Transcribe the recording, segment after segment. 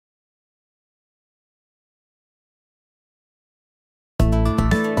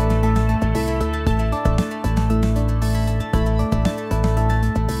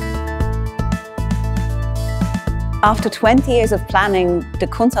After 20 years of planning, the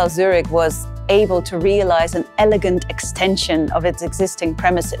Kunsthaus Zürich was able to realize an elegant extension of its existing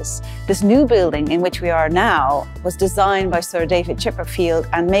premises. This new building in which we are now was designed by Sir David Chipperfield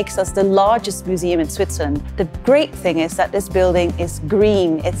and makes us the largest museum in Switzerland. The great thing is that this building is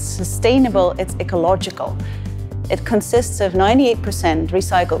green, it's sustainable, it's ecological. It consists of 98%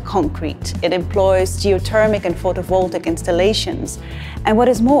 recycled concrete. It employs geothermic and photovoltaic installations. And what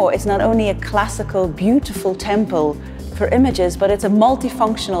is more, it's not only a classical, beautiful temple for images, but it's a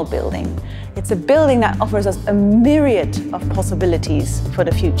multifunctional building. It's a building that offers us a myriad of possibilities for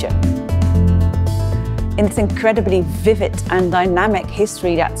the future. In its incredibly vivid and dynamic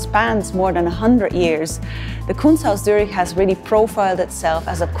history that spans more than 100 years, the Kunsthaus Zürich has really profiled itself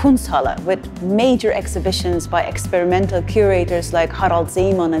as a Kunsthalle with major exhibitions by experimental curators like Harald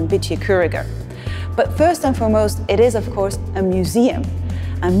Seemann and Vichy Kuriger. But first and foremost, it is of course a museum,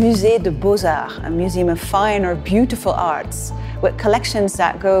 a Musée de Beaux-Arts, a museum of fine or beautiful arts, with collections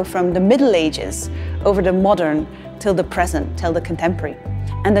that go from the Middle Ages over the modern till the present, till the contemporary.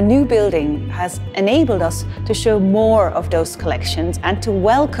 And the new building has enabled us to show more of those collections and to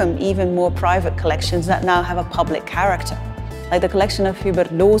welcome even more private collections that now have a public character. Like the collection of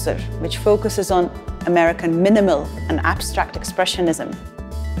Hubert Loser, which focuses on American minimal and abstract expressionism.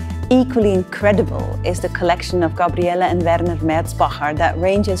 Equally incredible is the collection of Gabriele and Werner Merzbacher that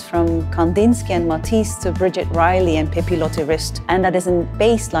ranges from Kandinsky and Matisse to Bridget Riley and ProLitteris, and that is in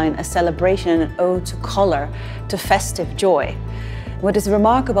baseline a celebration and an ode to color, to festive joy. What is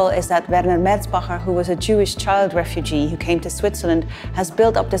remarkable is that Werner Merzbacher, who was a Jewish child refugee who came to Switzerland, has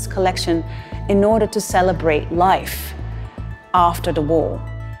built up this collection in order to celebrate life after the war.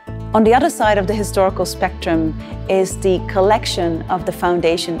 On the other side of the historical spectrum is the collection of the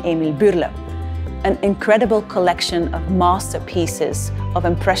Foundation Emil Bürle, an incredible collection of masterpieces of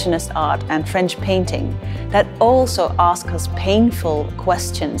Impressionist art and French painting that also ask us painful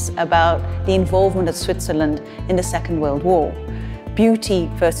questions about the involvement of Switzerland in the Second World War. Beauty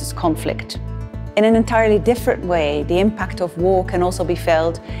versus conflict. In an entirely different way, the impact of war can also be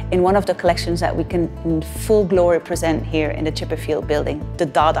felt in one of the collections that we can in full glory present here in the Chipperfield building, the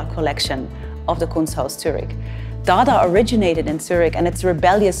Dada collection of the Kunsthaus Zürich. Dada originated in Zurich and its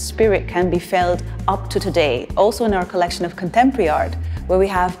rebellious spirit can be felt up to today, also in our collection of contemporary art, where we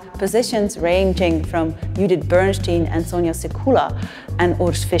have positions ranging from Judith Bernstein and Sonja Sekula and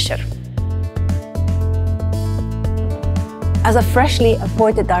Urs Fischer. As a freshly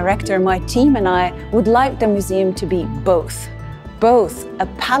appointed director, my team and I would like the museum to be both. Both a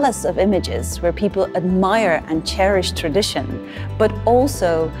palace of images where people admire and cherish tradition, but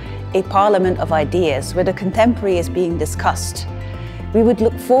also a parliament of ideas where the contemporary is being discussed. We would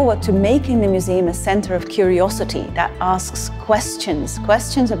look forward to making the museum a center of curiosity that asks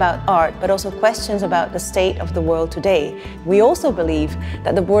questions about art, but also questions about the state of the world today. We also believe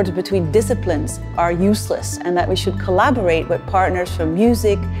that the borders between disciplines are useless and that we should collaborate with partners from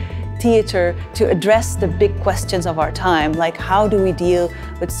music, theater, to address the big questions of our time, like how do we deal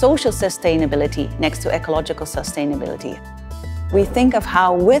with social sustainability next to ecological sustainability. We think of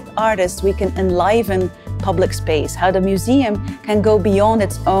how with artists we can enliven public space, how the museum can go beyond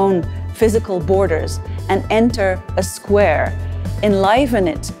its own physical borders and enter a square, enliven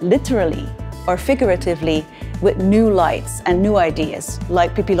it literally or figuratively with new lights and new ideas,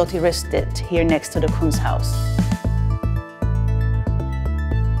 like ProLitteris did here next to the Kunsthaus.